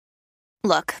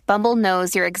Look, Bumble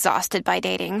knows you're exhausted by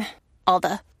dating. All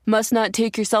the must not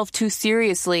take yourself too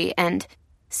seriously and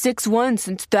 6'1"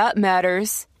 since that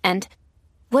matters. And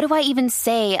what do I even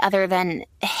say other than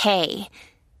hey?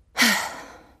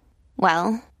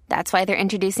 Well, that's why they're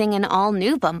introducing an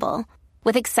all-new Bumble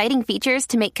with exciting features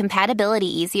to make compatibility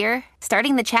easier,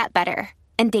 starting the chat better,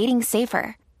 and dating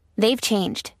safer. They've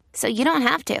changed, so you don't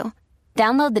have to.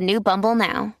 Download the new Bumble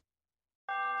now.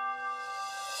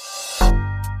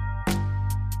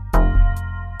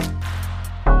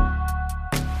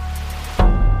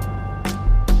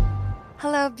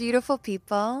 Hello, beautiful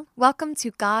people. Welcome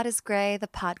to God is Gray, the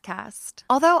podcast.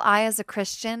 Although I, as a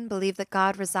Christian, believe that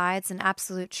God resides in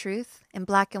absolute truth, in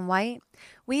black and white,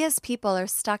 we as people are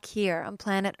stuck here on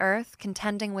planet Earth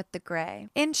contending with the gray.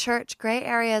 In church, gray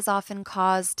areas often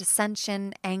cause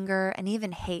dissension, anger, and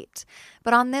even hate.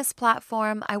 But on this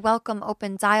platform, I welcome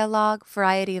open dialogue,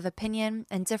 variety of opinion,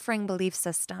 and differing belief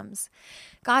systems.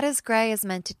 God is Gray is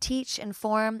meant to teach,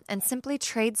 inform, and simply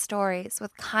trade stories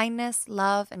with kindness,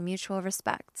 love, and mutual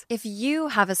respect. If you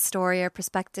have a story or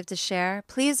perspective to share,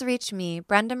 please reach me,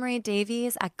 Brenda Marie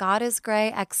Davies, at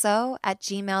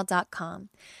godisgrayxo@gmail.com.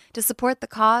 To support the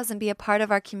cause and be a part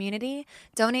of our community,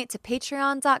 donate to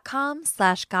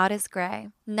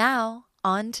patreon.com/godisgray. Now,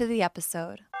 on to the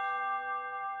episode.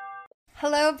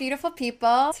 Hello, beautiful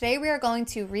people. Today we are going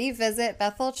to revisit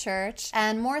Bethel Church,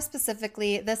 and more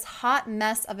specifically, this hot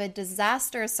mess of a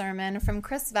disaster sermon from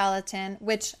Chris Vallotton,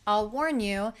 which I'll warn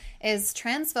you is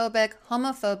transphobic,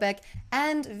 homophobic,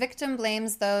 and victim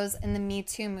blames those in the Me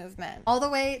Too movement. All the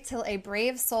way till a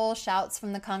brave soul shouts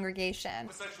from the congregation,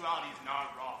 homosexuality is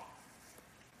not wrong.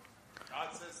 God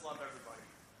says love everybody.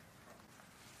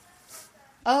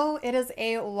 Oh, it is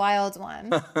a wild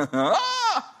one.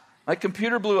 My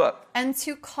computer blew up. And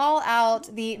to call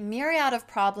out the myriad of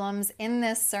problems in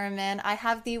this sermon, I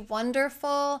have the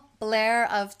wonderful Blair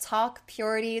of Talk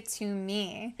Purity to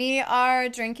Me. We are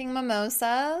drinking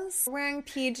mimosas, wearing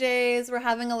PJs, we're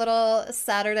having a little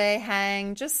Saturday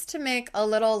hang just to make a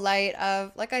little light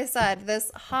of, like I said,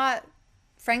 this hot,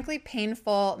 frankly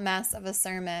painful mess of a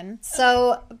sermon.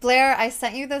 So, Blair, I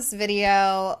sent you this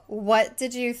video. What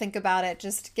did you think about it?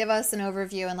 Just give us an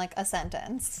overview in like a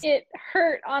sentence. It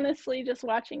hurt, honestly, just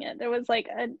watching it. There was like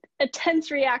a tense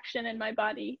reaction in my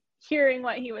body hearing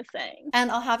what he was saying.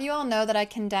 And I'll have you all know that I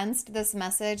condensed this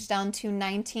message down to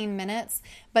 19 minutes,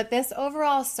 but this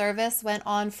overall service went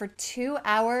on for 2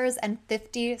 hours and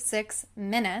 56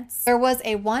 minutes. There was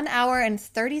a 1 hour and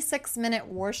 36-minute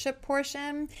worship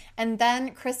portion, and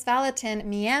then Chris Vallotton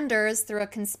meanders through a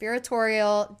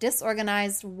conspiratorial,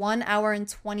 disorganized 1 hour and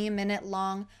 20-minute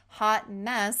long hot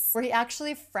mess where he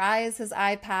actually fries his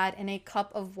iPad in a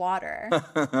cup of water.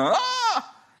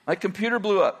 My computer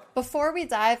blew up. Before we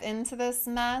dive into this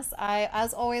mess, I,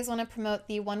 as always, want to promote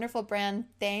the wonderful brand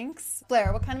Thanks.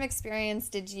 Blair, what kind of experience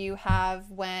did you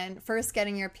have when first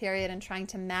getting your period and trying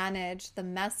to manage the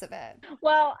mess of it?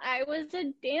 Well, I was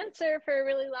a dancer for a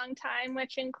really long time,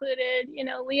 which included,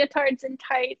 leotards and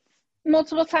tights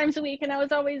multiple times a week. And I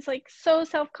was always like so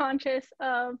self-conscious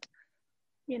of,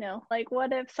 like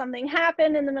what if something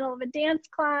happened in the middle of a dance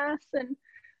class? And,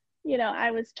 I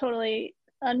was totally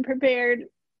unprepared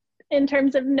in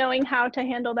terms of knowing how to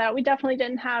handle that. We definitely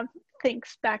didn't have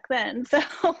Thanks back then. So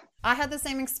I had the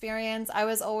same experience. I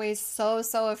was always so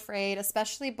afraid,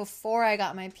 especially before I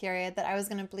got my period, that I was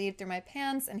going to bleed through my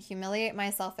pants and humiliate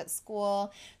myself at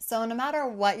school. So no matter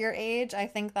what your age, I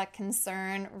think that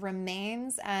concern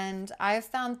remains. And I've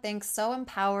found Thanks so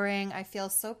empowering. I feel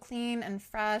so clean and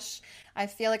fresh. I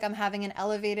feel like I'm having an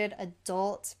elevated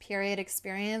adult period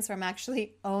experience where I'm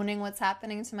actually owning what's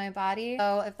happening to my body.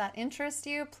 So if that interests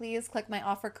you, please click my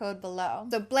offer code below.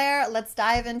 So Blair, let's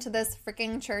dive into this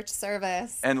freaking church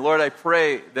service. And Lord, I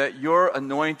pray that your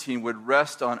anointing would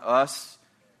rest on us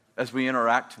as we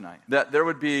interact tonight. That there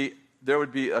would be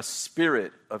a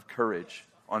spirit of courage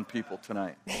on people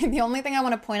tonight. The only thing I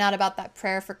want to point out about that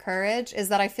prayer for courage is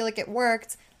that I feel like it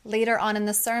worked later on in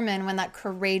the sermon when that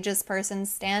courageous person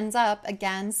stands up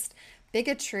against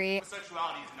bigotry.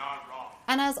 Homosexuality is not wrong.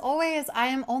 And as always, I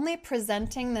am only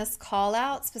presenting this call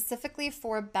out specifically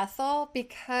for Bethel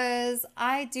because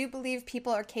I do believe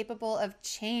people are capable of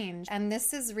change. And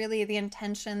this is really the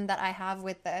intention that I have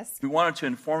with this. We wanted to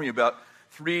inform you about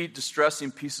 3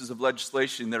 distressing pieces of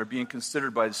legislation that are being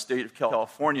considered by the state of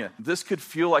California. This could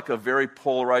feel like a very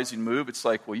polarizing move. It's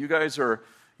like, well, you guys are,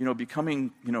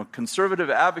 becoming, conservative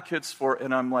advocates for,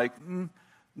 and I'm like,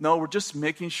 no, we're just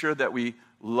making sure that we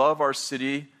love our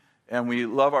city and we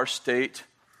love our state,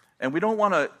 and we don't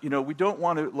want to,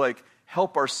 like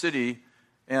help our city,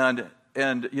 and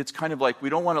it's kind of like we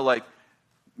don't want to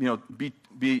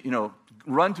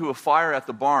run to a fire at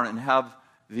the barn and have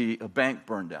the bank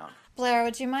burned down. Blair,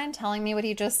 would you mind telling me what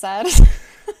he just said?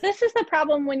 This is the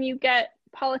problem when you get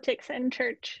politics and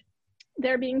church.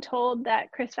 They're being told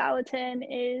that Chris Vallotton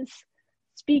is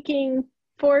speaking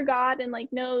for God and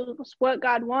like knows what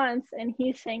God wants, and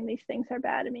he's saying these things are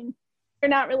bad. I mean, they're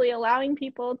not really allowing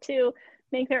people to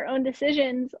make their own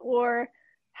decisions or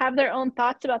have their own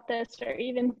thoughts about this or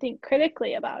even think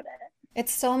critically about it.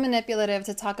 It's so manipulative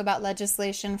to talk about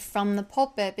legislation from the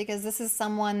pulpit because this is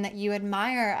someone that you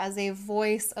admire as a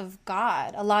voice of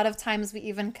God. A lot of times we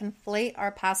even conflate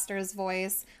our pastor's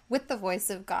voice with the voice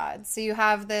of God. So you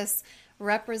have this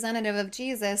representative of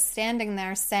Jesus standing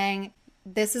there saying,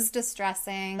 this is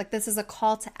distressing, like this is a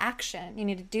call to action. You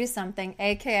need to do something,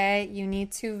 aka you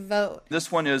need to vote.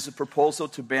 This one is a proposal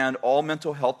to ban all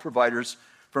mental health providers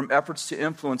from efforts to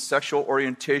influence sexual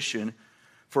orientation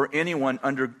for anyone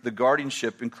under the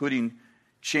guardianship, including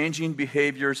changing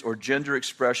behaviors or gender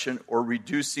expression or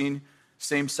reducing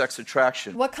same-sex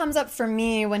attraction. What comes up for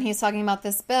me when he's talking about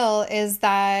this bill is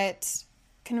that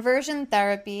conversion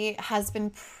therapy has been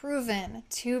proven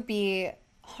to be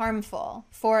harmful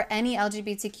for any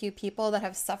LGBTQ people that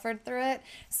have suffered through it.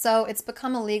 So it's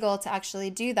become illegal to actually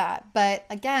do that. But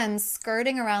again,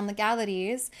 skirting around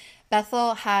legalities,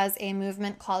 Bethel has a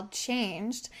movement called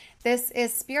Changed. This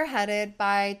is spearheaded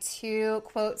by two,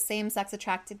 quote, same-sex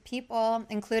attracted people,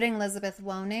 including Elizabeth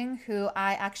Woning, who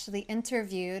I actually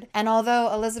interviewed. And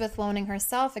although Elizabeth Woning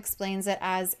herself explains it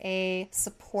as a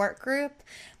support group,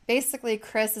 basically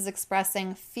Chris is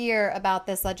expressing fear about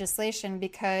this legislation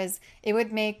because it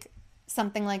would make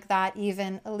something like that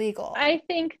even illegal. I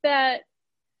think that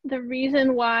the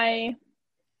reason why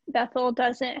Bethel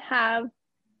doesn't have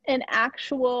an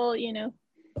actual,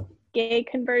 gay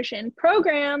conversion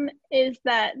program is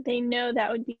that they know that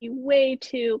would be way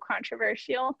too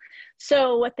controversial.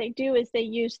 So what they do is they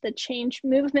use the Change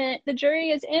movement. The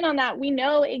jury is in on that. We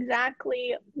know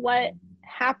exactly what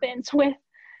happens with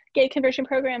gay conversion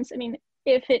programs. I mean,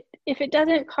 if it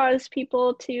doesn't cause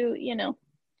people to,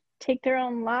 take their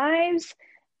own lives,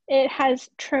 it has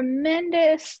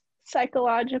tremendous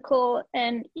psychological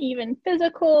and even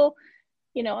physical,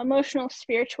 emotional,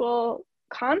 spiritual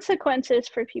consequences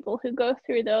for people who go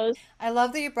through those. I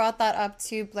love that you brought that up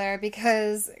too, Blair,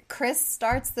 because Chris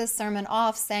starts this sermon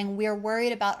off saying we're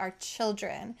worried about our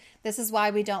children. This is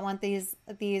why we don't want these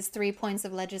 3 points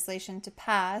of legislation to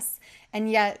pass.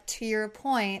 And yet, to your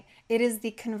point, it is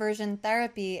the conversion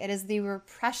therapy, it is the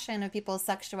repression of people's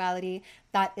sexuality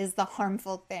that is the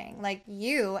harmful thing. Like,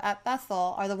 you at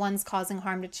Bethel are the ones causing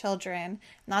harm to children,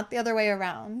 not the other way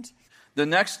around. The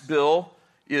next bill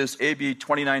is AB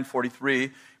 2943,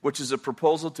 which is a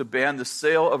proposal to ban the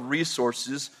sale of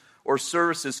resources or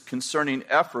services concerning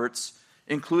efforts,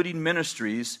 including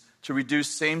ministries, to reduce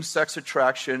same-sex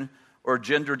attraction or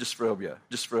gender dysphobia.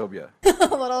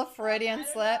 A little Freudian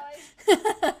slip.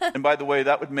 And by the way,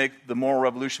 that would make the Moral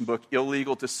Revolution book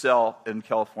illegal to sell in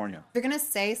California. If you're going to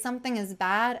say something is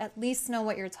bad, at least know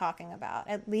what you're talking about.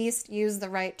 At least use the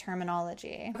right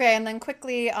terminology. Okay, and then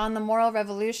quickly on the Moral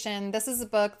Revolution, this is a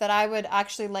book that I would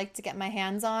actually like to get my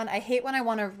hands on. I hate when I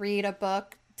want to read a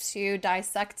book to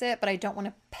dissect it, but I don't want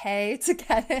to pay to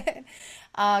get it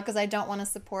because I don't want to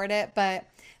support it. But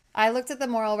I looked at the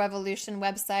Moral Revolution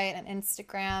website and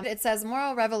Instagram. It says,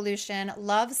 Moral Revolution,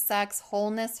 love, sex,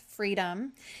 wholeness,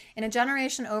 freedom. In a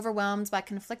generation overwhelmed by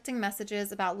conflicting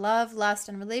messages about love, lust,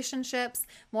 and relationships,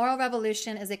 Moral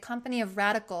Revolution is a company of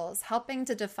radicals helping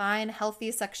to define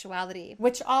healthy sexuality,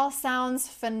 which all sounds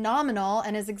phenomenal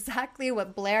and is exactly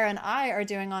what Blair and I are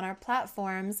doing on our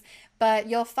platforms. But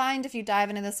you'll find if you dive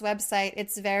into this website,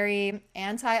 it's very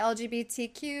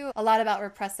anti-LGBTQ, a lot about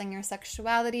repressing your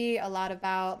sexuality, a lot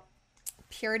about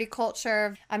purity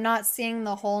culture. I'm not seeing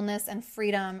the wholeness and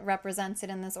freedom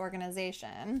represented in this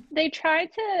organization. They try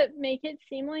to make it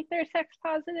seem like they're sex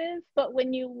positive, but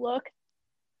when you look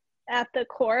at the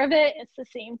core of it, it's the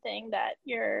same thing that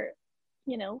your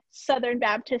Southern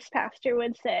Baptist pastor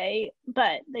would say,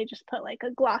 but they just put like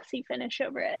a glossy finish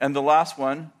over it. And the last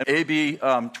one, AB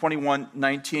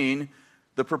 2119,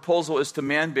 the proposal is to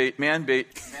mandate any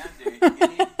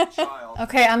child.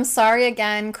 Okay, I'm sorry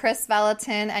again, Chris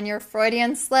Vallotton and your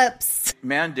Freudian slips.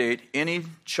 Mandate any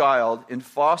child in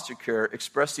foster care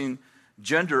expressing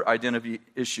gender identity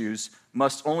issues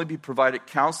must only be provided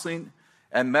counseling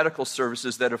and medical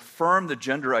services that affirm the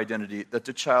gender identity that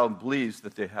the child believes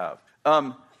that they have.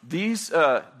 These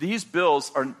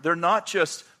bills they're not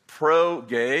just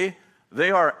pro-gay,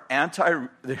 they are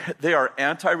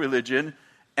anti-religion,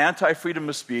 anti-freedom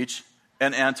of speech,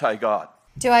 and anti-God.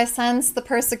 Do I sense the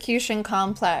persecution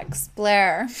complex,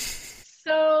 Blair?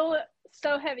 So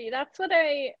heavy. That's what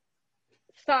I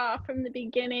saw from the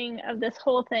beginning of this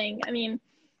whole thing, I mean,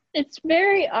 it's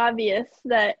very obvious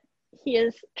that he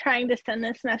is trying to send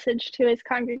this message to his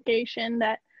congregation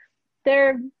that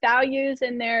their values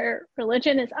and their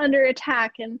religion is under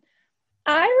attack. And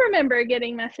I remember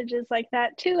getting messages like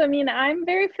that too. I mean, I'm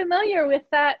very familiar with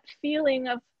that feeling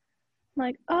of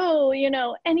like, oh,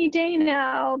 any day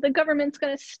now, the government's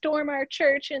going to storm our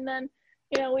church and then,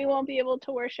 we won't be able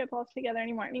to worship all together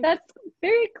anymore. I mean, that's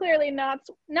very clearly not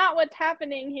what's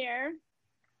happening here,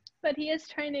 but he is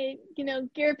trying to,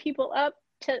 gear people up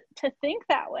to think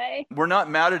that way. We're not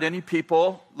mad at any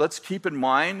people. Let's keep in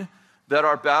mind that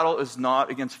our battle is not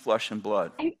against flesh and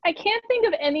blood. I can't think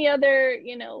of any other,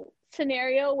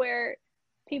 scenario where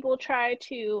people try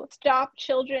to stop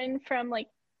children from like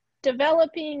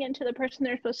developing into the person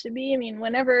they're supposed to be. I mean,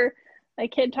 whenever a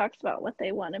kid talks about what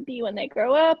they want to be when they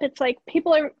grow up, it's like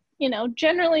people are,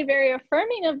 generally very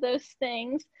affirming of those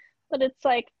things, but it's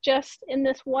like just in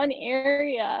this one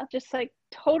area, just like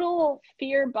total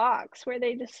fear box where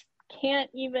they just can't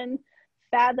even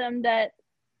fathom that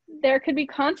there could be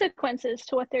consequences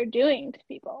to what they're doing to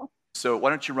people. So why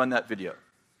don't you run that video?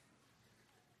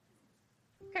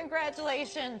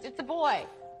 Congratulations, it's a boy.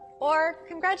 Or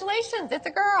congratulations, it's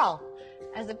a girl.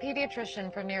 As a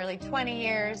pediatrician for nearly 20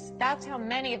 years, that's how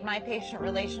many of my patient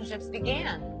relationships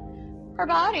began. Our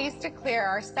bodies declare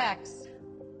our sex.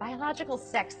 Biological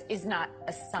sex is not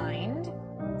assigned.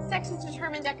 Sex is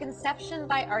determined at conception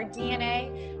by our DNA,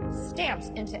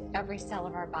 stamped into every cell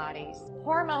of our bodies.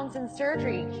 Hormones and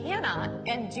surgery cannot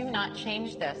and do not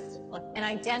change this. Look, an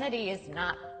identity is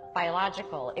not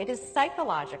biological, it is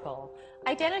psychological.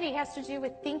 Identity has to do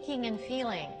with thinking and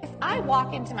feeling. If I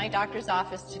walk into my doctor's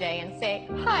office today and say,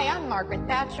 "Hi, I'm Margaret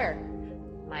Thatcher,"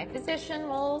 my physician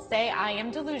will say I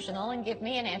am delusional and give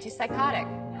me an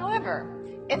antipsychotic.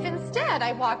 However, if instead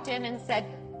I walked in and said,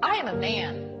 "I am a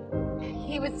man,"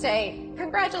 he would say,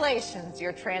 "Congratulations,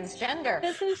 you're transgender."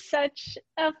 This is such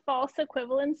a false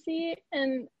equivalency,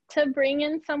 and to bring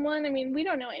in someone, I mean, we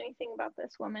don't know anything about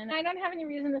this woman. I don't have any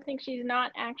reason to think she's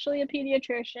not actually a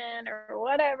pediatrician or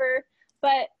whatever,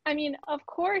 but I mean, of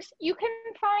course, you can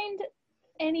find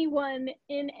anyone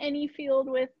in any field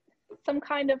with some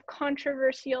kind of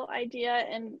controversial idea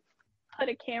and put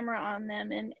a camera on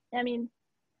them. And I mean,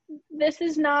 this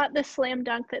is not the slam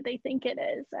dunk that they think it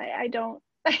is. I don't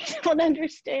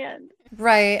understand.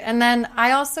 Right. And then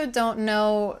I also don't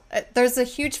know, there's a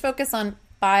huge focus on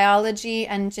biology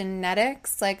and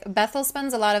genetics. Like Bethel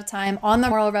spends a lot of time on the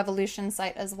Moral Revolution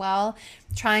site as well,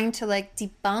 trying to like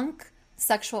debunk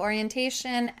sexual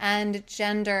orientation and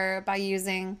gender by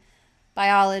using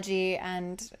biology.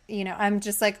 And, I'm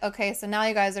just like, okay, so now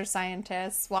you guys are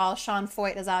scientists while Sean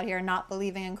Foyt is out here not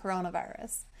believing in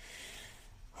coronavirus.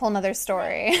 Whole nother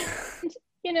story.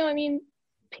 I mean,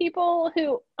 people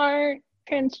who aren't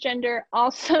transgender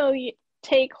also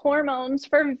take hormones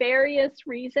for various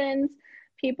reasons.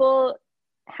 People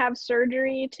have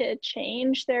surgery to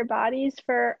change their bodies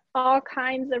for all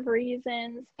kinds of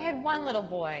reasons. I had one little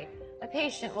boy, a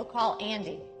patient we'll call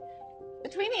Andy.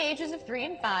 Between the ages of 3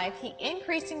 and 5, he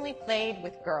increasingly played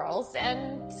with girls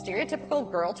and stereotypical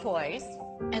girl toys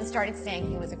and started saying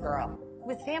he was a girl.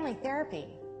 With family therapy,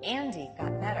 Andy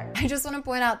got better. I just want to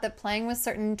point out that playing with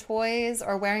certain toys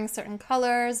or wearing certain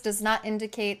colors does not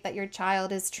indicate that your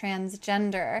child is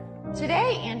transgender.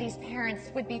 Today, Andy's parents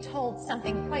would be told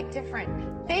something quite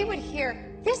different. They would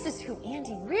hear, "This is who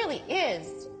Andy really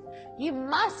is. You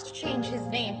must change his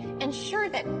name, ensure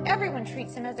that everyone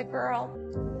treats him as a girl."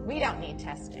 We don't need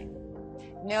testing.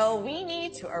 No, we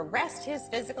need to arrest his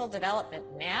physical development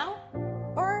now,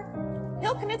 or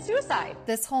he'll commit suicide.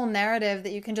 This whole narrative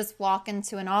that you can just walk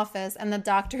into an office and the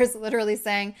doctor is literally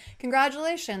saying,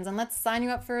 "Congratulations, and let's sign you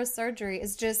up for a surgery,"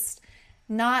 is just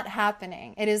not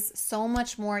happening. It is so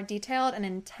much more detailed and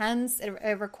intense.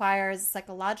 It requires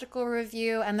psychological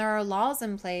review, and there are laws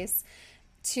in place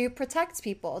to protect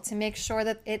people, to make sure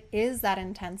that it is that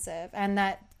intensive and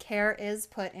that care is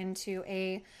put into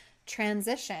a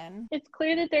transition. It's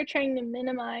clear that they're trying to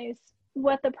minimize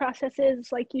what the process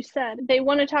is. Like you said, they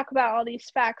want to talk about all these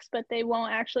facts, but they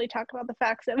won't actually talk about the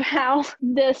facts of how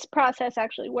this process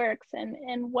actually works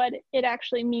and what it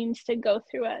actually means to go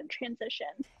through a transition.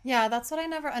 Yeah, that's what I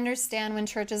never understand when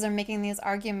churches are making these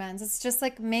arguments. It's just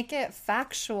like, make it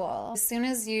factual. As soon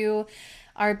as you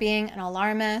are being an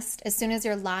alarmist, as soon as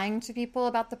you're lying to people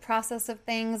about the process of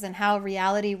things and how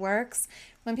reality works,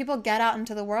 when people get out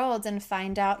into the world and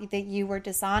find out that you were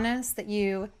dishonest, that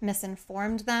you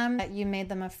misinformed them, that you made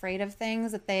them afraid of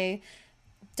things that they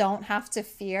don't have to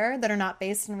fear, that are not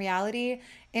based in reality,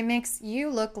 it makes you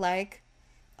look like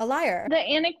a liar. The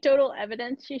anecdotal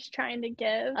evidence she's trying to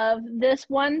give of this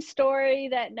one story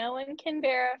that no one can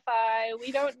verify.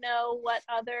 We don't know what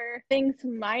other things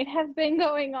might have been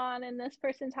going on in this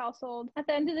person's household. At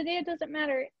the end of the day, it doesn't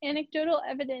matter. Anecdotal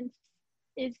evidence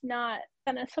is not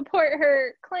going to support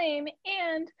her claim.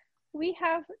 And we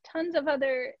have tons of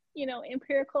other,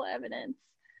 empirical evidence,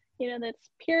 that's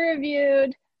peer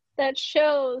reviewed, that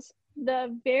shows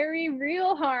the very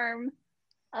real harm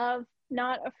of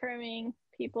not affirming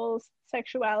people's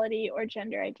sexuality or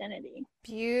gender identity.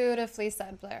 Beautifully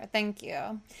said, Blair. Thank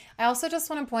you. I also just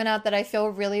want to point out that I feel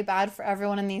really bad for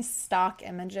everyone in these stock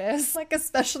images, like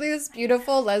especially this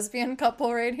beautiful lesbian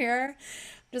couple right here.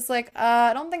 Just like,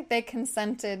 I don't think they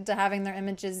consented to having their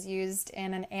images used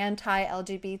in an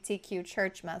anti-LGBTQ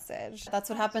church message. That's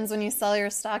what happens when you sell your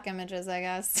stock images, I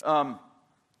guess.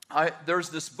 There's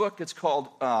this book, it's called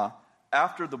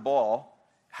After the Ball,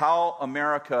 How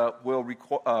America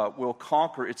Will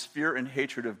Conquer Its Fear and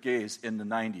Hatred of Gays in the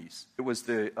 90s. It was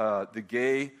the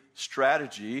gay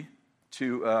strategy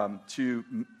to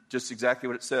just exactly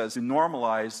what it says, to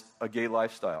normalize a gay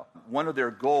lifestyle. One of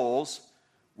their goals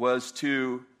was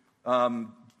to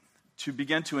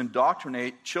begin to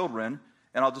indoctrinate children,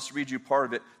 and I'll just read you part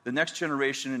of it. The next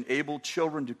generation enabled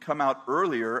children to come out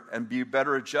earlier and be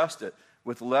better adjusted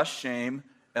with less shame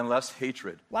and less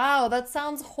hatred. Wow, that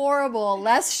sounds horrible.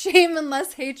 Less shame and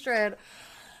less hatred.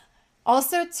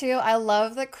 Also, too, I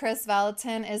love that Chris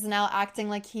Vallotton is now acting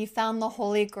like he found the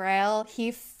Holy Grail. He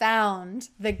found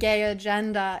the gay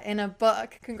agenda in a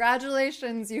book.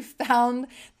 Congratulations, you found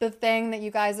the thing that you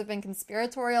guys have been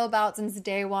conspiratorial about since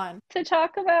day one. To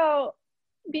talk about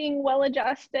being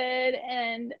well-adjusted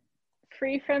and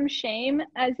free from shame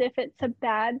as if it's a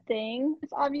bad thing.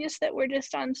 It's obvious that we're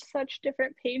just on such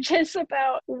different pages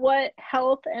about what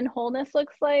health and wholeness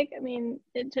looks like. I mean,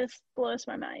 it just blows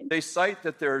my mind. They cite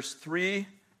that there's 3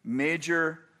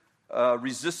 major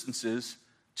resistances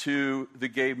to the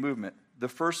gay movement. The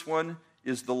first one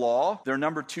is the law. Their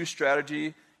number 2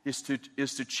 strategy is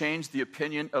to change the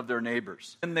opinion of their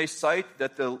neighbors. And they cite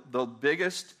that the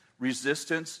biggest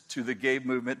resistance to the gay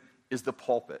movement is the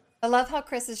pulpit. I love how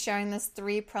Chris is sharing this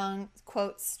 3-pronged,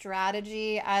 quote,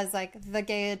 strategy as like the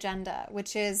gay agenda,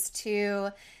 which is to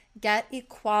get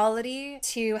equality,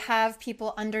 to have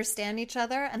people understand each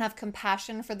other and have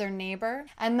compassion for their neighbor.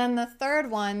 And then the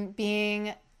third one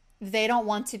being they don't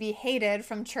want to be hated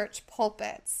from church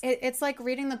pulpits. It's like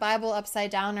reading the Bible upside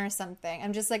down or something.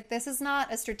 I'm just like, this is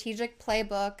not a strategic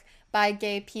playbook by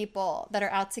gay people that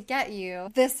are out to get you.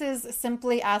 This is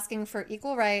simply asking for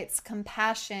equal rights,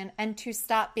 compassion, and to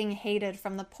stop being hated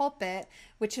from the pulpit,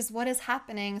 which is what is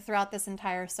happening throughout this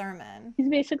entire sermon. He's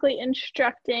basically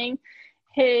instructing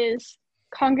his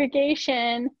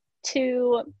congregation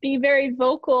to be very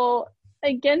vocal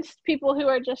against people who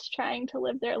are just trying to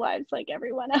live their lives like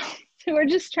everyone else, who are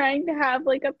just trying to have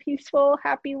like a peaceful,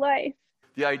 happy life.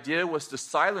 The idea was to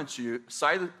silence you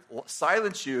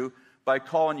by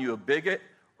calling you a bigot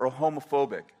or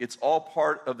homophobic. It's all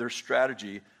part of their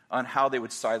strategy on how they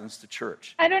would silence the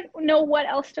church. I don't know what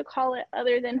else to call it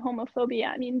other than homophobia.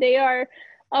 I mean, they are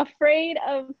afraid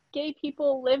of gay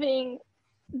people living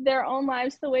their own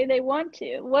lives the way they want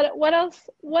to. What else?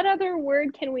 What other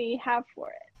word can we have for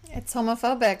it? It's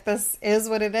homophobic. This is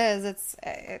what it is.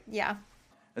 Yeah.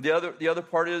 And the other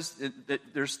part is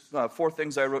there's 4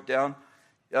 things I wrote down.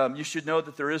 You should know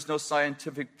that there is no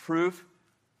scientific proof.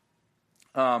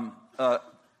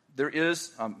 There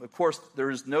is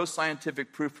no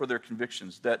scientific proof for their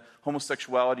convictions that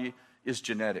homosexuality is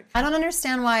genetic. I don't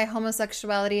understand why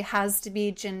homosexuality has to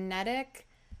be genetic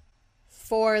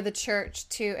for the church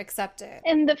to accept it.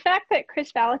 And the fact that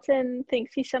Chris Vallotton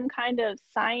thinks he's some kind of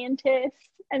scientist,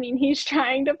 I mean, he's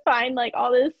trying to find like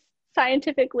all this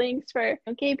scientific links for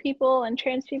gay people and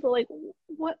trans people. Like,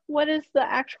 what is the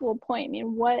actual point? I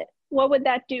mean, what would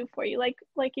that do for you? Like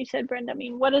you said, Brenda, I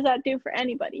mean, what does that do for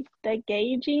anybody? The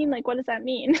gay gene? Like, what does that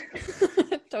mean?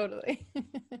 Totally.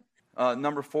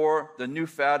 Number 4, the new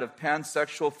fad of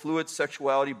pansexual, fluid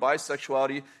sexuality,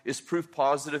 bisexuality is proof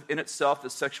positive in itself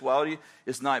that sexuality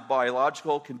is not a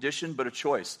biological condition, but a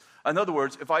choice. In other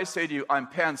words, if I say to you, I'm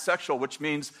pansexual, which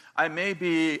means I may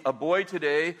be a boy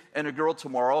today and a girl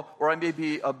tomorrow, or I may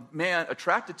be a man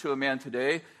attracted to a man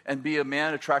today and be a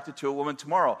man attracted to a woman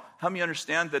tomorrow. Help me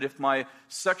understand that if my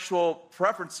sexual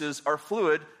preferences are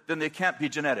fluid, then they can't be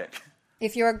genetic.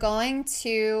 If you're going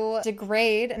to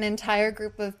degrade an entire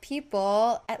group of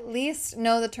people, at least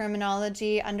know the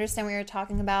terminology, understand what you're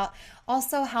talking about.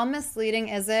 Also, how misleading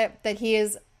is it that he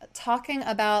is talking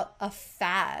about a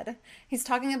fad? He's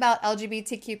talking about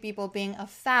LGBTQ people being a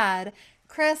fad,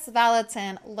 Kris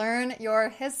Vallotton, learn your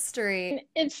history.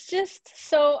 It's just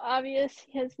so obvious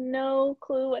he has no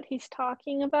clue what he's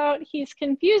talking about. He's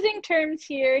confusing terms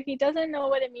here. He doesn't know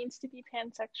what it means to be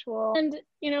pansexual. And,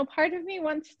 part of me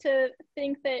wants to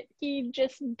think that he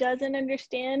just doesn't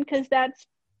understand, because that's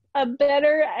a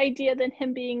better idea than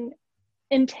him being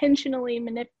intentionally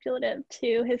manipulative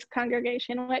to his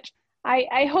congregation, which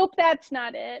I hope that's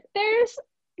not it. There's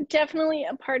definitely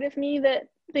a part of me that,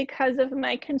 because of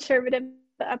my conservative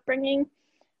upbringing,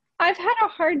 I've had a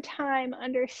hard time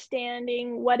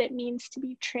understanding what it means to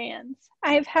be trans.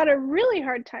 I've had a really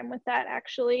hard time with that,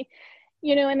 actually,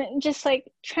 and just like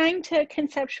trying to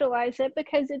conceptualize it,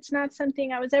 because it's not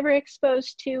something I was ever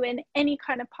exposed to in any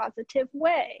kind of positive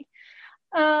way.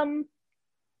 And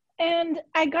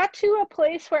I got to a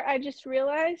place where I just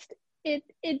realized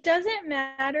it doesn't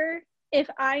matter if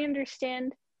I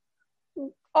understand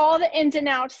all the ins and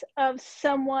outs of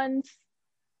someone's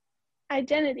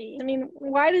identity. I mean,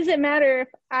 why does it matter if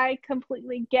I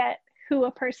completely get who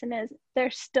a person is?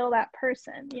 They're still that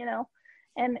person,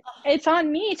 and it's on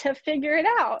me to figure it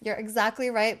out. You're exactly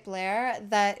right, Blair,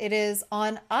 that it is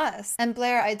on us. And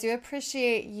Blair, I do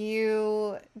appreciate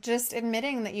you just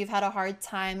admitting that you've had a hard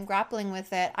time grappling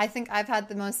with it. I think I've had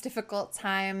the most difficult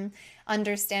time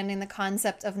understanding the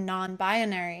concept of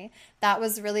non-binary. That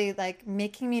was really like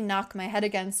making me knock my head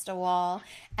against a wall.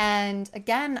 And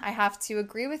again, I have to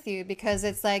agree with you, because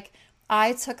it's like,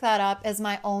 I took that up as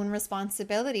my own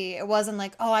responsibility. It wasn't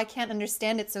like, oh, I can't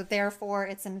understand it, so therefore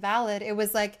it's invalid. It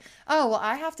was like, oh, well,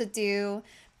 I have to do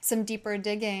some deeper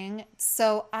digging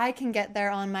so I can get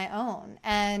there on my own.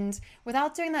 And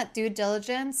without doing that due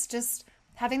diligence, just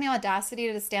having the audacity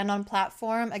to stand on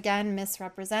platform, again,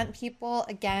 misrepresent people,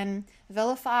 again,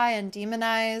 vilify and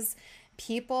demonize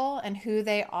people and who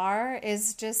they are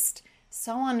is just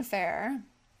so unfair.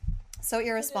 So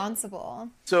irresponsible.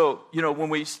 So,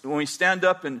 when we stand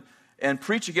up and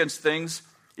preach against things,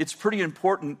 it's pretty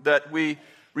important that we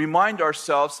remind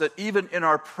ourselves that even in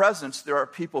our presence, there are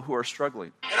people who are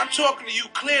struggling. And I'm talking to you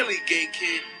clearly, gay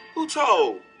kid. Who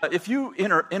told? If you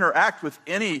interact with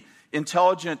any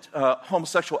intelligent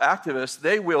homosexual activist,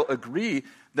 they will agree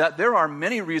that there are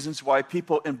many reasons why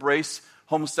people embrace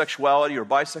homosexuality or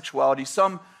bisexuality,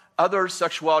 some other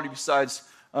sexuality besides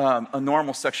a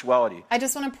normal sexuality. I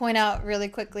just want to point out really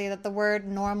quickly that the word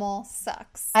normal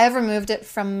sucks. I have removed it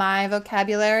from my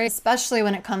vocabulary, especially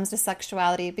when it comes to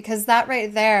sexuality, because that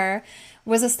right there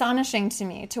was astonishing to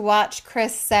me, to watch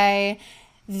Kris say,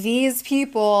 these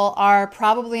people are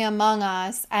probably among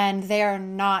us and they're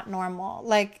not normal.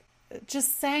 Like,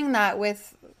 just saying that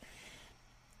with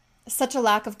such a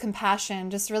lack of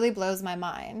compassion just really blows my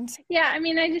mind. Yeah, I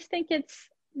mean, I just think it's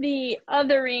the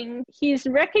othering. He's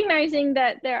recognizing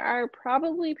that there are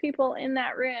probably people in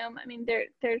that room. I mean, there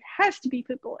has to be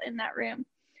people in that room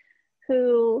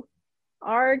who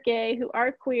are gay, who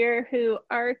are queer, who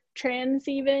are trans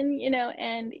even,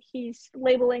 and he's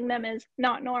labeling them as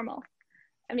not normal.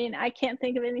 I mean, I can't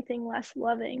think of anything less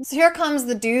loving. So here comes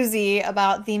the doozy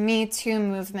about the Me Too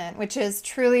movement, which is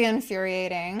truly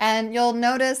infuriating. And you'll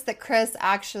notice that Kris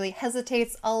actually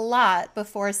hesitates a lot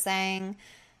before saying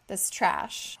this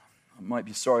trash. I might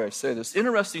be sorry I say this.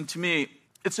 Interesting to me,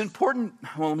 it's important.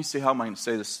 Well, let me see, how am I going to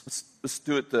say this? Let's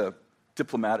do it the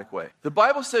diplomatic way. The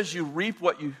Bible says you reap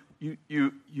what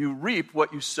you reap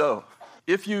what you sow.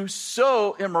 If you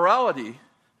sow immorality,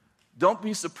 don't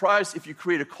be surprised if you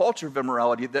create a culture of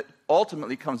immorality that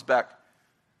ultimately comes back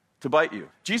to bite you.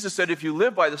 Jesus said, if you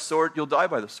live by the sword, you'll die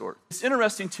by the sword. It's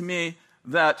interesting to me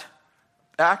that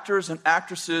actors and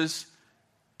actresses,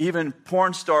 even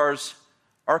porn stars,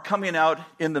 are coming out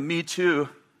in the Me Too.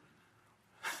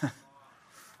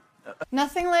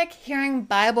 Nothing like hearing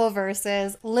Bible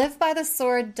verses, live by the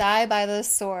sword, die by the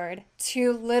sword,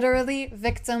 to literally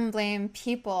victim blame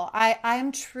people.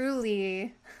 I'm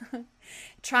truly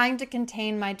trying to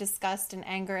contain my disgust and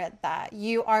anger at that.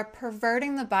 You are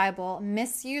perverting the Bible,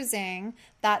 misusing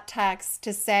that text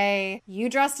to say you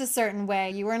dressed a certain way,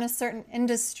 you were in a certain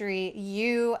industry,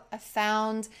 you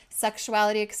found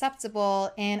sexuality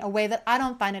acceptable in a way that I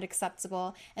don't find it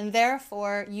acceptable, and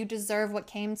therefore you deserve what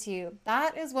came to you.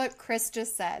 That is what Kris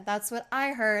just said. That's what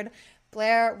I heard.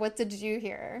 Blair, what did you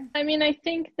hear? I mean, I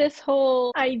think this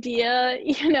whole idea,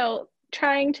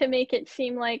 trying to make it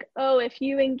seem like, oh, if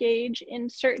you engage in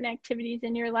certain activities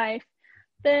in your life,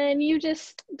 then you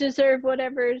just deserve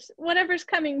whatever's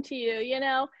coming to you,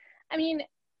 I mean,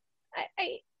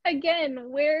 I again,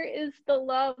 where is the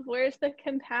love? Where's the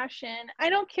compassion? I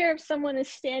don't care if someone is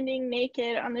standing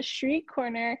naked on the street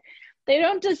corner. They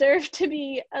don't deserve to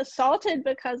be assaulted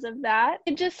because of that.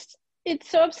 It's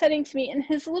so upsetting to me. And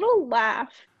his little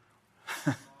laugh.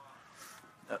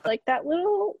 Like that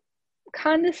little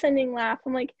condescending laugh.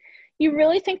 I'm like, you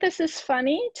really think this is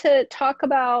funny to talk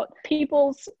about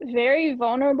people's very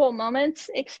vulnerable moments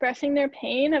expressing their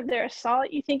pain of their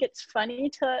assault? You think it's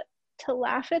funny to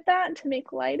laugh at that and to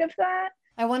make light of that?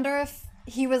 I wonder if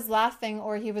he was laughing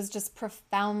or he was just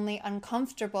profoundly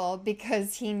uncomfortable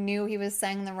because he knew he was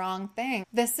saying the wrong thing.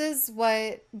 This is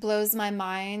what blows my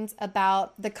mind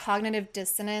about the cognitive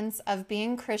dissonance of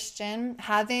being Christian,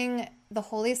 having the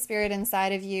Holy Spirit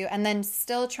inside of you, and then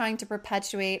still trying to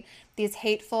perpetuate these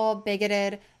hateful,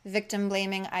 bigoted,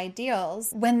 victim-blaming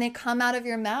ideals. When they come out of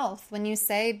your mouth, when you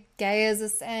say gay is a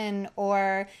sin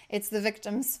or it's the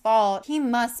victim's fault, he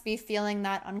must be feeling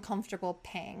that uncomfortable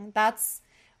pang. That's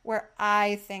where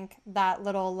I think that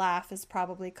little laugh is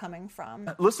probably coming from.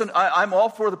 Listen, I'm all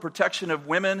for the protection of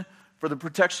women, for the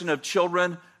protection of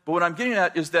children, but what I'm getting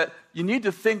at is that you need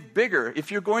to think bigger.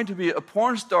 If you're going to be a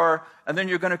porn star and then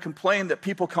you're going to complain that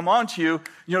people come on to you,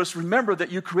 just remember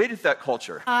that you created that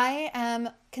culture. I am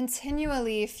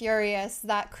continually furious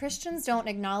that Christians don't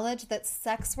acknowledge that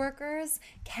sex workers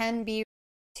can be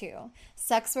too.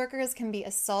 Sex workers can be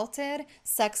assaulted.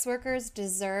 Sex workers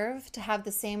deserve to have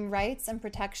the same rights and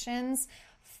protections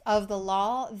of the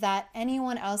law that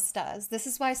anyone else does. This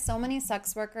is why so many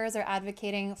sex workers are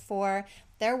advocating for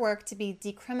their work to be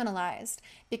decriminalized,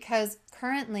 because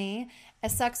currently a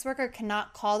sex worker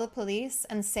cannot call the police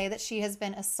and say that she has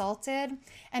been assaulted.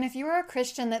 And if you are a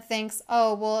Christian that thinks,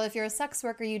 oh, well, if you're a sex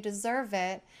worker, you deserve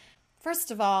it,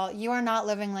 first of all, you are not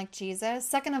living like Jesus.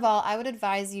 Second of all, I would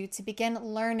advise you to begin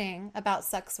learning about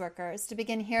sex workers, to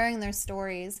begin hearing their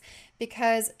stories,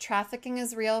 because trafficking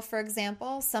is real, for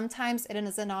example. Sometimes it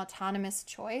is an autonomous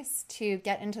choice to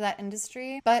get into that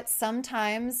industry, but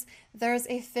sometimes there's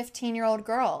a 15-year-old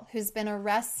girl who's been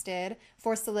arrested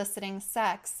for soliciting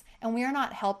sex, and we are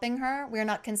not helping her. We are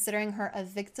not considering her a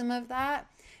victim of that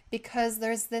because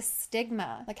there's this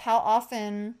stigma. Like, how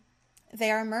often they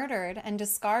are murdered and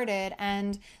discarded,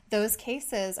 and those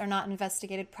cases are not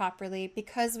investigated properly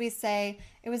because we say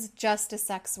it was just a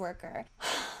sex worker.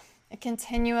 It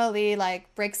continually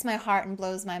breaks my heart and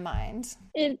blows my mind.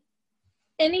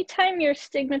 Anytime you're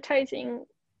stigmatizing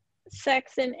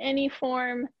sex in any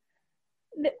form,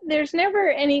 there's never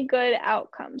any good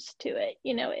outcomes to it.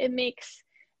 It makes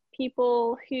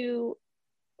people who,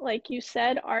 like you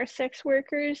said, are sex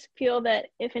workers feel that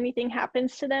if anything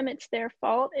happens to them, it's their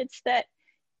fault. It's that,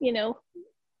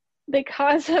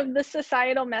 because of the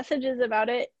societal messages about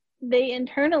it, they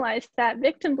internalize that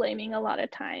victim blaming a lot of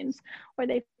times, or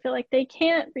they feel like they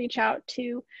can't reach out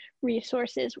to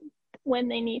resources when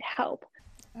they need help.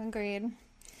 Agreed.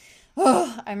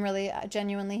 Oh, I'm really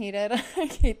genuinely heated. I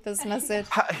hate this message.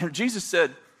 Jesus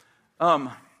said,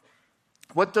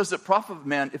 what does it profit a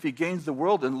man if he gains the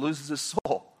world and loses his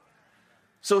soul?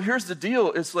 So here's the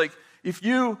deal. It's like, if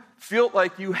you feel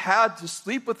like you had to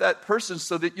sleep with that person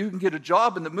so that you can get a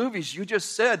job in the movies, you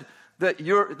just said that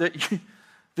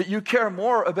you care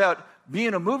more about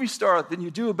being a movie star than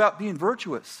you do about being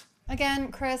virtuous.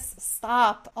 Again, Chris,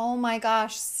 stop. Oh my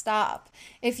gosh, stop.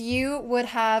 If you would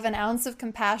have an ounce of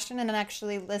compassion and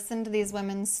actually listen to these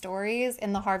women's stories,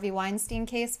 in the Harvey Weinstein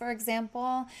case, for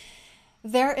example,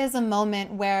 there is a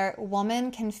moment where a woman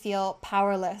can feel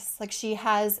powerless, like she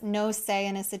has no say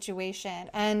in a situation.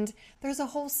 And there's a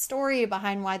whole story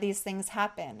behind why these things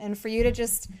happen. And for you to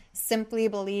just simply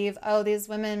believe, oh, these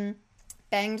women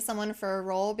banged someone for a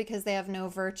role because they have no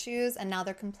virtues and now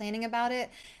they're complaining about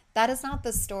it, that is not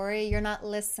the story. You're not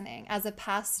listening. As a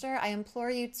pastor, I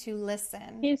implore you to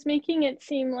listen. He's making it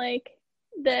seem like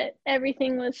that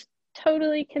everything was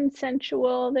totally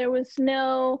consensual. There was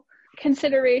no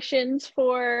considerations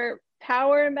for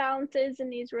power imbalances in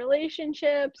these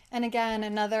relationships. And again,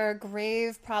 another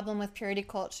grave problem with purity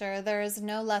culture, there is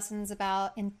no lessons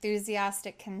about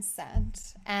enthusiastic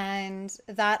consent. And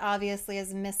that obviously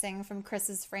is missing from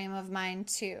Chris's frame of mind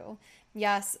too.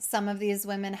 Yes, some of these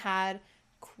women had,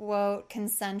 quote,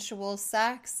 consensual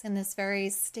sex in this very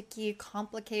sticky,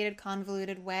 complicated,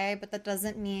 convoluted way, but that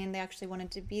doesn't mean they actually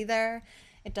wanted to be there.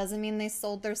 It doesn't mean they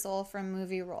sold their soul for a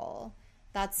movie role.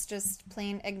 That's just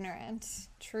plain ignorant,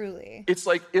 truly. It's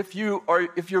like if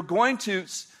you're going to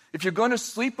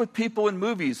sleep with people in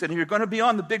movies and you're going to be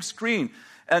on the big screen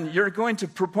and you're going to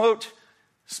promote,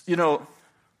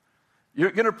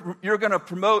 you're going to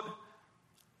promote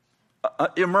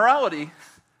immorality,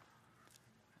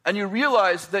 and you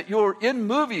realize that you're in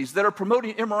movies that are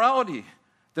promoting immorality,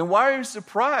 then why are you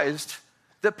surprised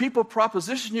that people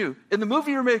proposition you in the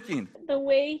movie you're making? The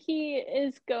way he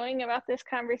is going about this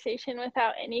conversation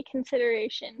without any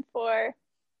consideration for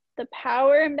the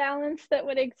power imbalance that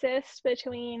would exist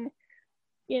between,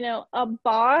 a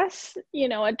boss,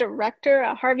 a director,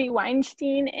 a Harvey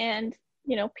Weinstein, and,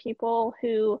 people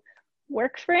who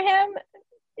work for him,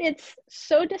 it's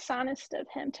so dishonest of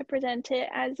him to present it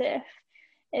as if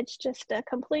it's just a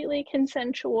completely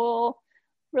consensual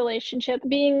relationship.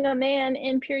 Being a man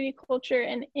in purity culture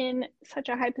and in such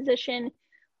a high position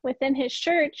within his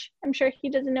church, I'm sure he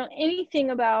doesn't know anything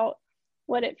about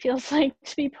what it feels like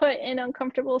to be put in an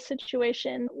uncomfortable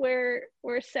situation where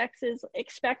sex is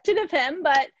expected of him.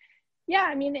 But yeah,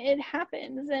 I mean, it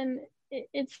happens, and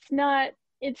it's not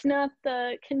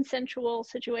the consensual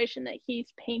situation that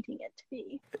he's painting it to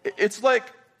be. It's like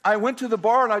I went to the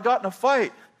bar and I got in a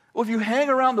fight. Well, if you hang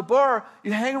around the bar,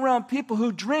 you hang around people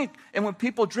who drink, and when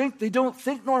people drink, they don't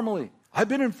think normally. I've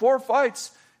been in 4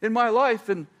 fights in my life,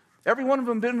 and every one of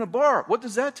them been in a bar. What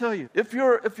does that tell you? If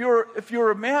you're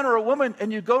a man or a woman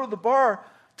and you go to the bar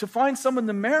to find someone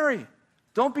to marry,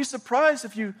 don't be surprised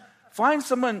if you find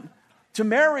someone to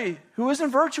marry who isn't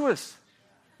virtuous.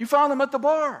 You found them at the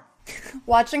bar.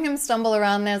 Watching him stumble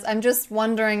around this, I'm just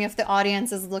wondering if the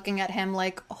audience is looking at him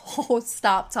like, oh,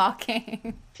 stop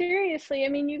talking. Seriously, I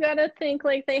mean, you gotta think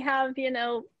like they have,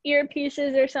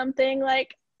 earpieces or something.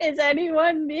 Like, is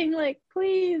anyone being like,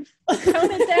 please tone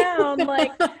it down?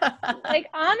 like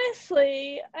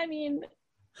honestly, I mean,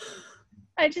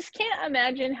 I just can't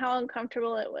imagine how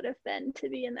uncomfortable it would have been to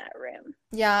be in that room.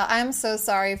 Yeah, I'm so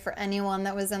sorry for anyone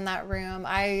that was in that room.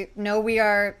 I know we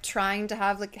are trying to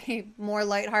have like a more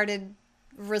lighthearted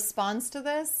response to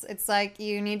this. It's like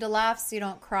you need to laugh so you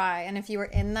don't cry. And if you were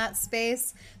in that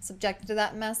space, subjected to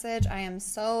that message, I am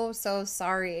so, so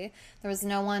sorry. There was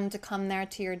no one to come there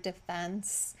to your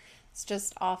defense. It's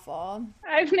just awful.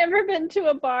 I've never been to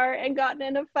a bar and gotten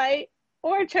in a fight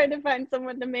or tried to find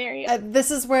someone to marry. This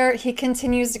is where he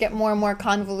continues to get more and more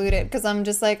convoluted, because I'm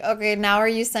just like, okay, now are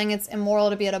you saying it's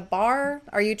immoral to be at a bar?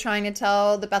 Are you trying to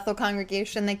tell the Bethel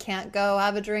congregation they can't go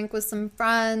have a drink with some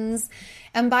friends?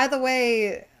 And by the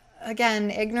way,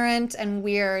 again, ignorant and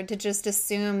weird to just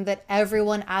assume that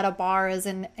everyone at a bar is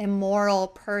an immoral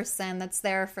person that's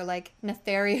there for like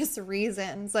nefarious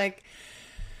reasons. Like,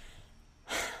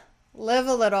 live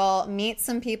a little, meet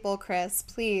some people, Chris,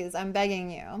 please. I'm begging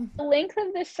you. The length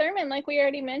of this sermon, like we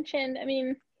already mentioned, I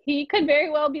mean, he could very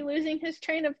well be losing his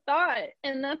train of thought.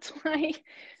 And that's why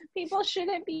people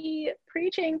shouldn't be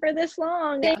preaching for this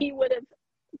long. Yeah. He would have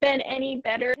been any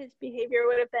better. His behavior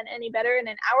would have been any better in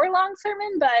an hour-long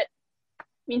sermon. But, I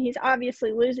mean, he's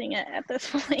obviously losing it at this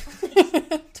point.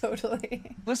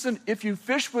 Totally. Listen, if you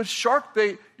fish with shark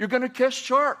bait, you're going to catch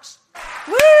sharks.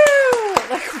 Woo!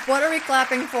 Like, what are we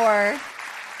clapping for?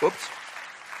 Whoops.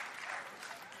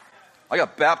 I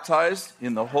got baptized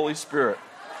in the Holy Spirit.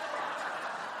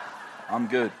 I'm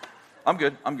good.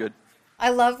 I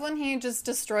love when he just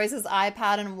destroys his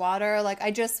iPad in water. Like,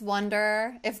 I just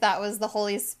wonder if that was the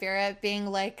Holy Spirit being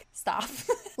like, stop.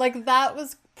 Like, that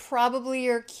was probably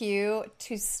your cue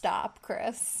to stop,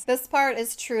 Chris. This part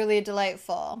is truly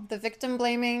delightful. The victim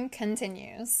blaming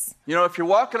continues. If you're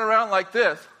walking around like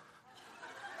this,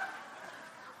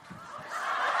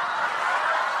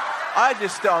 I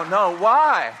just don't know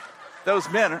why those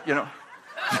men,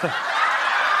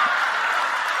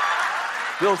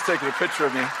 Bill's taking a picture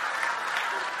of me.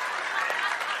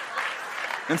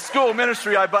 In school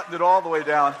ministry, I buttoned it all the way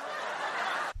down.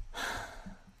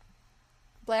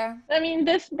 Blair? I mean,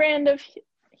 this brand of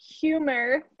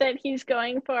humor that he's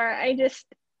going for,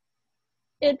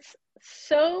 it's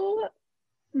so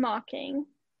mocking.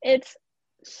 It's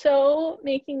so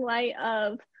making light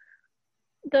of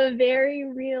the very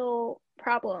real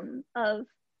problem of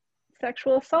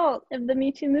sexual assault, of the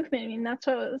Me Too movement. I mean, that's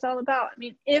what it was all about. I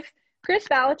mean, if Chris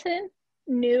Valentin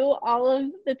knew all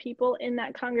of the people in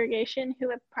that congregation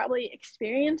who have probably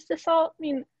experienced assault, I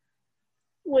mean,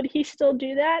 would he still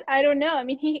do that? I don't know. I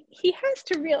mean, he has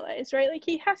to realize, right? Like,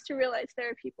 he has to realize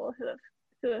there are people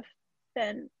who have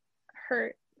been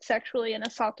hurt sexually and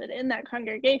assaulted in that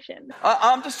congregation.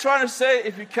 I'm just trying to say,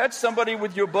 if you catch somebody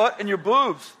with your butt and your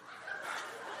boobs,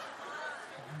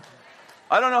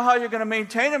 I don't know how you're going to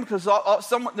maintain them, because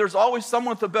there's always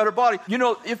someone with a better body.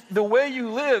 If the way you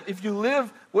live, if you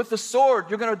live with the sword,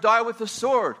 you're going to die with the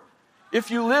sword. If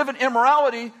you live in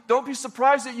immorality, don't be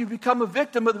surprised that you become a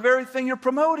victim of the very thing you're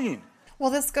promoting. Well,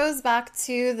 this goes back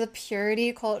to the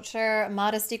purity culture,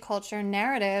 modesty culture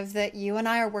narrative that you and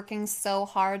I are working so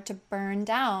hard to burn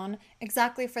down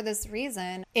exactly for this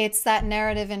reason. It's that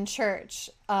narrative in church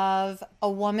of a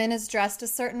woman is dressed a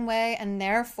certain way and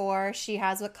therefore she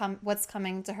has what's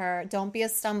coming to her. Don't be a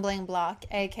stumbling block,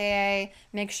 aka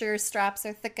make sure your straps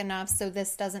are thick enough so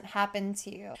this doesn't happen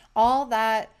to you. All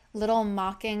that little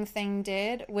mocking thing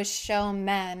did was show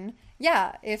men,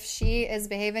 yeah, if she is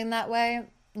behaving that way,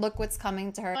 look what's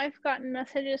coming to her. I've gotten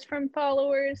messages from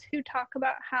followers who talk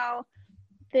about how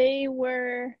they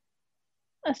were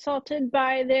assaulted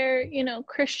by their,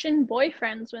 Christian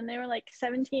boyfriends when they were like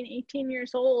 17, 18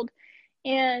 years old.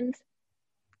 And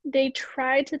they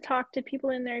tried to talk to people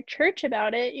in their church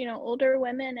about it, older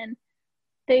women, and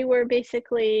they were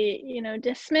basically,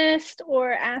 dismissed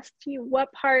or asked you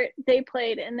what part they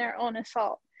played in their own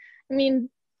assault. I mean,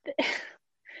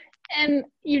 and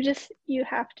you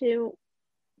have to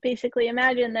basically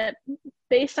imagine that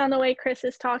based on the way Chris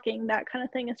is talking, that kind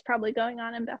of thing is probably going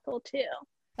on in Bethel too.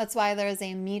 That's why there's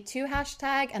a Me Too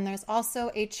hashtag, and there's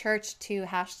also a Church Too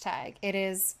hashtag. It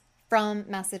is from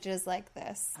messages like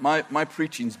this. My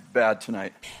preaching's bad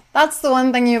tonight. That's the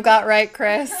one thing you got right,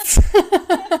 Chris.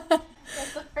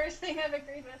 That's the first thing I've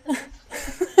agreed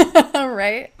with.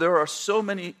 Right? There are so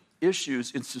many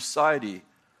issues in society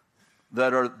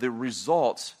that are the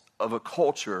results of a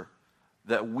culture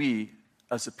that we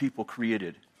as a people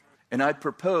created. And I'd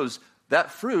propose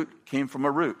that fruit came from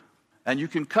a root. And you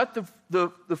can cut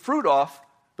the fruit off,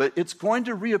 but it's going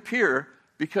to reappear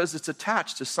because it's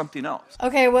attached to something else.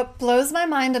 Okay, what blows my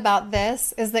mind about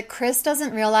this is that Chris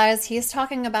doesn't realize he's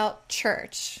talking about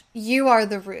church. You are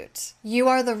the root. You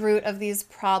are the root of these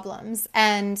problems.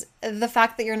 And the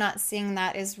fact that you're not seeing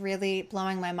that is really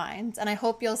blowing my mind. And I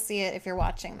hope you'll see it if you're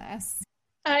watching this.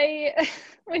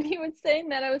 When he was saying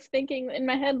that, I was thinking in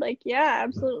my head, like, yeah,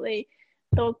 absolutely.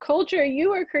 The culture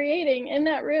you are creating in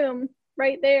that room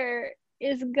right there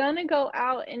is gonna go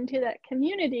out into that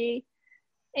community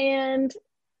and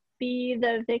be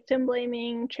the victim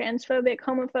blaming, transphobic,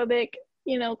 homophobic,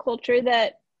 culture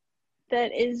that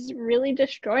is really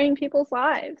destroying people's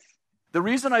lives. The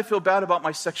reason I feel bad about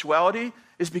my sexuality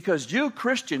is because you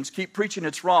Christians keep preaching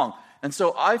it's wrong. And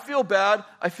so I feel bad,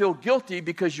 I feel guilty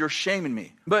because you're shaming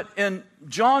me. But in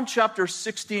John chapter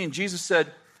 16, Jesus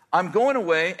said, I'm going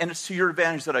away and it's to your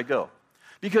advantage that I go.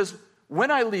 Because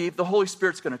when I leave, the Holy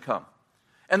Spirit's going to come.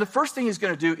 And the first thing he's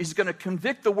going to do, he's going to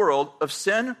convict the world of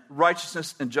sin,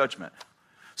 righteousness, and judgment.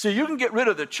 So you can get rid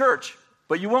of the church,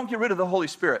 but you won't get rid of the Holy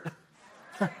Spirit.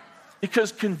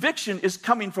 Because conviction is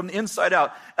coming from the inside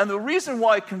out. And the reason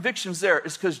why conviction's there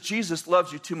is because Jesus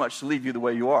loves you too much to leave you the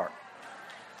way you are.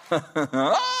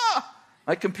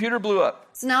 My computer blew up.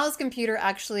 So now his computer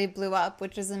actually blew up,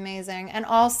 which is amazing. And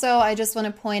also, I just want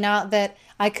to point out that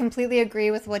I completely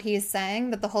agree with what he's saying,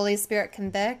 that the Holy Spirit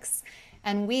convicts.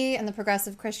 And we in the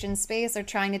progressive Christian space are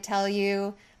trying to tell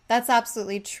you that's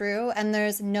absolutely true. And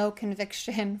there's no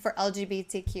conviction for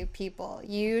LGBTQ people.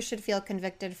 You should feel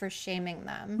convicted for shaming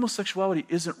them. Homosexuality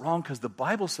isn't wrong because the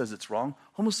Bible says it's wrong.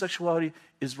 Homosexuality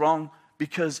is wrong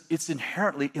because it's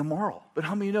inherently immoral. But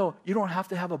how many know you don't have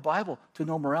to have a Bible to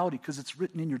know morality because it's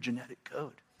written in your genetic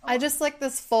code? I just like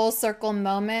this full circle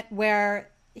moment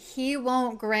where he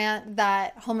won't grant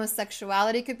that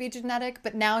homosexuality could be genetic,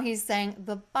 but now he's saying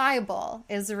the Bible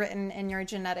is written in your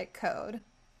genetic code.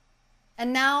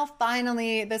 And now,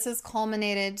 finally, this has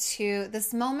culminated to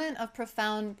this moment of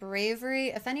profound bravery.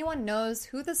 If anyone knows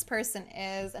who this person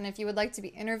is, and if you would like to be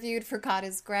interviewed for God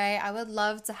is Gray, I would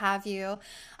love to have you.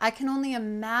 I can only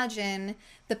imagine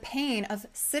the pain of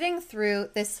sitting through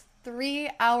this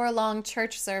 3-hour-long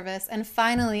church service, and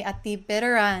finally, at the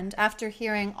bitter end, after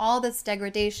hearing all this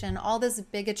degradation, all this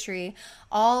bigotry,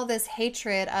 all this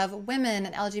hatred of women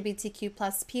and LGBTQ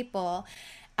plus people,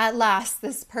 at last,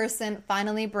 this person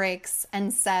finally breaks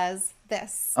and says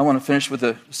this. I want to finish with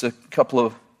just a couple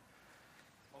of...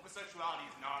 Homosexuality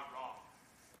is not wrong.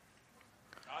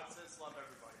 God says love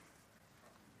everybody.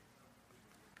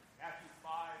 Matthew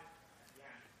 5,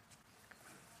 again.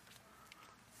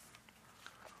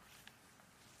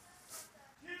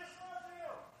 Jesus loves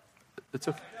you! It's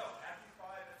okay. I know, Matthew 5,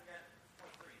 again,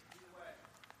 23. Either way,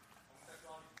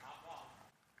 homosexuality is not wrong.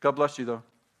 God bless you, though.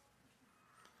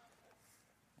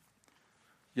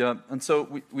 Yeah, and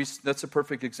so we that's a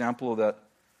perfect example of that.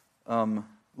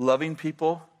 Loving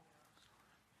people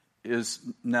is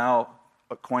now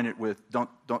acquainted with don't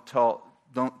tell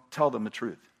them the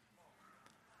truth.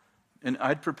 And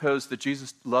I'd propose that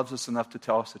Jesus loves us enough to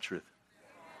tell us the truth.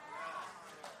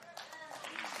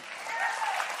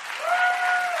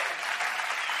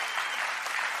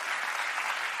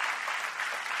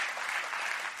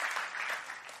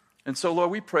 And so, Lord,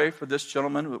 we pray for this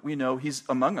gentleman, but we know he's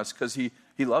among us because he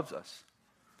loves us.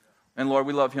 And, Lord,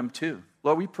 we love him too.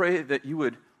 Lord, we pray that you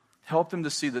would help them to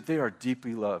see that they are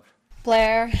deeply loved.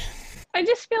 Blair. I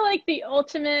just feel like the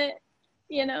ultimate,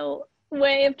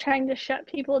 way of trying to shut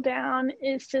people down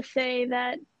is to say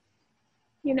that,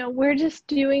 we're just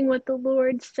doing what the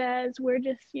Lord says. We're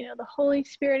just, the Holy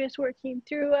Spirit is working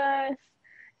through us.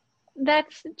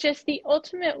 that's just the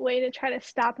ultimate way to try to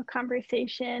stop a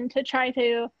conversation, to try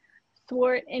to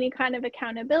thwart any kind of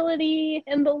accountability.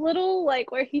 And the little,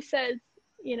 like, where he says,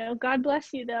 you know, God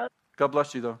bless you though. God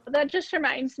bless you though. That just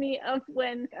reminds me of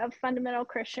when a fundamental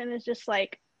Christian is just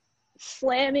like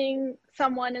slamming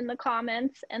someone in the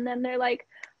comments, and then they're like,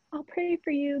 I'll pray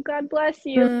for you, God bless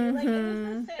you.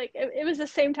 It was the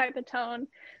same type of tone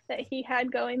that he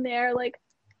had going there, like,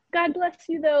 God bless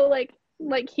you though,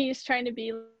 like he's trying to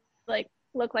be like,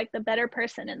 look like the better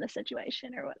person in the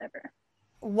situation or whatever.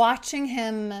 Watching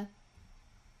him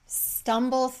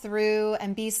stumble through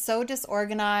and be so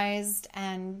disorganized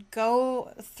and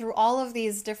go through all of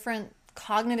these different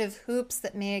cognitive hoops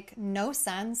that make no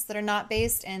sense, that are not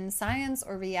based in science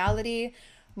or reality,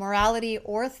 morality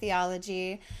or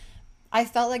theology, I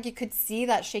felt like you could see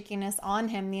that shakiness on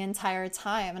him the entire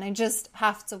time. And I just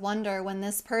have to wonder, when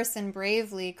this person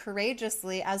bravely,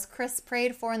 courageously, as Chris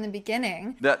prayed for in the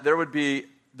beginning, that there would be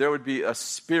a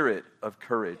spirit of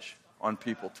courage on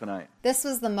people tonight. This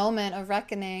was the moment of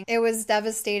reckoning. It was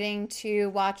devastating to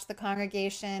watch the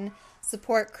congregation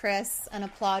support Chris and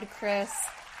applaud Chris,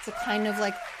 to kind of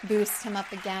like boost him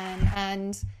up again.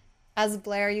 And as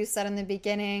Blair, you said in the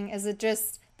beginning, is it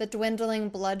just the dwindling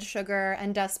blood sugar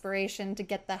and desperation to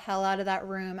get the hell out of that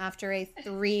room after a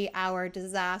 3-hour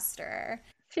disaster?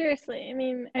 Seriously, I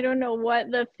mean, I don't know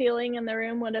what the feeling in the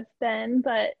room would have been,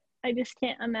 but I just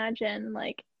can't imagine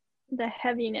like the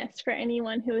heaviness for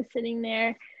anyone who was sitting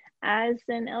there as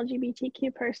an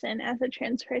LGBTQ person, as a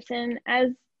trans person, as,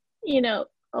 you know,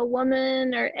 a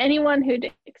woman, or anyone who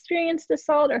experienced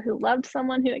assault or who loved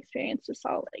someone who experienced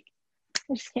assault. Like,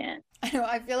 I just can't. I know,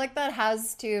 I feel like that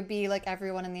has to be like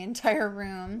everyone in the entire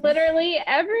room. Literally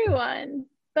everyone.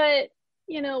 But,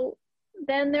 you know,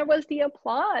 then there was the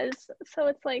applause. So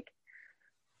it's like,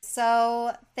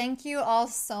 so thank you all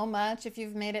so much if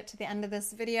you've made it to the end of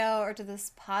this video or to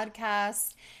this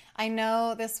podcast. I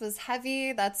know this was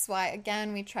heavy. That's why,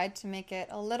 again, we tried to make it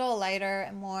a little lighter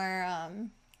and more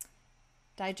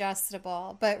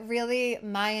digestible. But really,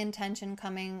 my intention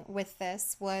coming with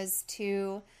this was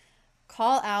to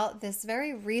call out this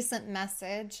very recent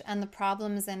message and the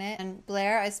problems in it. And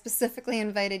Blair, I specifically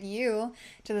invited you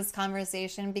to this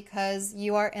conversation because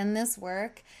you are in this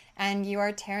work and you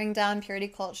are tearing down purity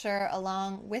culture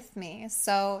along with me.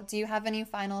 So do you have any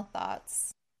final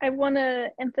thoughts? I want to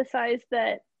emphasize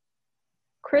that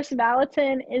Chris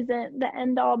Vallotton isn't the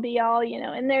end-all be-all, you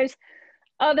know, and there's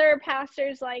other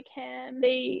pastors like him.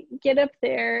 They get up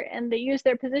there and they use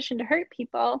their position to hurt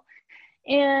people.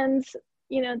 And,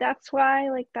 you know, that's why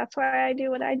I do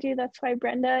what I do. That's why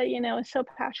Brenda, you know, is so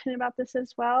passionate about this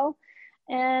as well.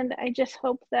 And I just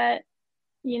hope that,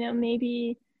 you know,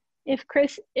 maybe if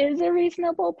Chris is a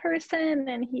reasonable person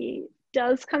and he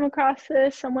does come across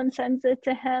this, someone sends it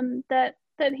to him, that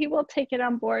he will take it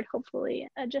on board, hopefully.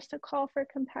 Just a call for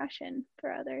compassion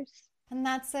for others. And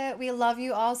that's it. We love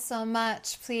you all so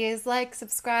much. Please like,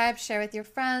 subscribe, share with your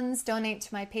friends, donate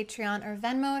to my Patreon or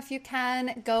Venmo if you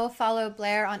can. Go follow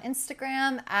Blair on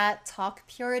Instagram at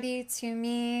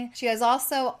TalkPurityToMe. She is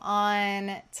also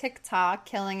on TikTok,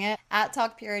 killing it, at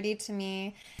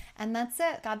TalkPurityToMe. And that's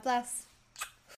it. God bless.